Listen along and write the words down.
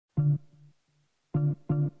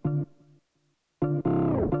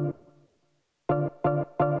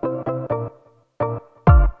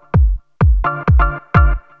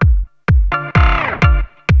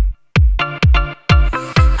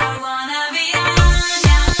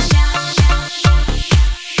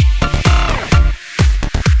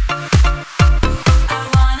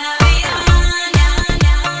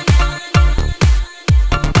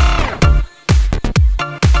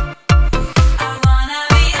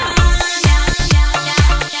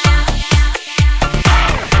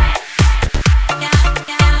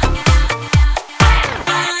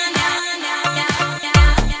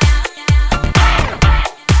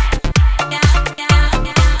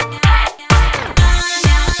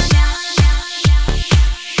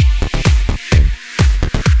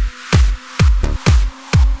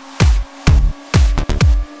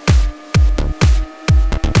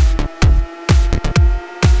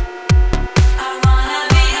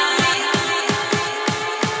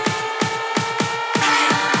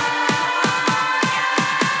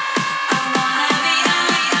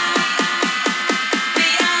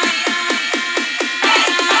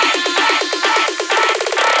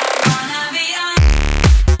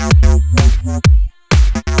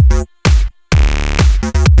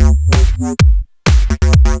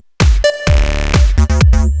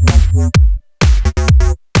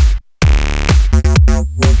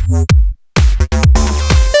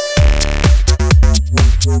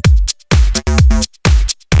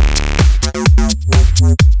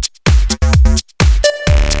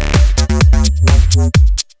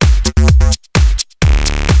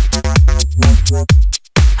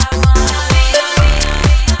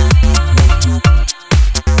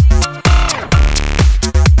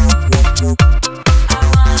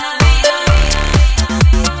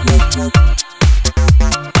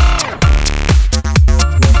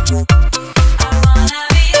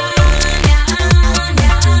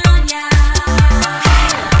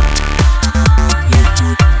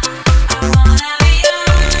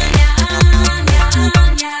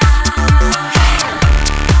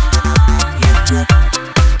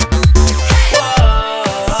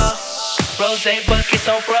Rose buckets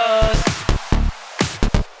on frost.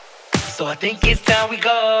 So I think it's time we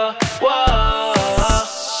go. Whoa.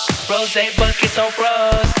 Rose buckets on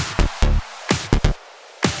frost.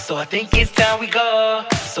 So I think it's time we go.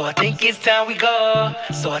 So I think it's time we go.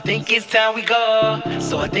 So I think it's time we go.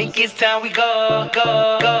 So I think it's time we go.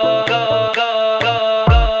 Go, go, go, go, go.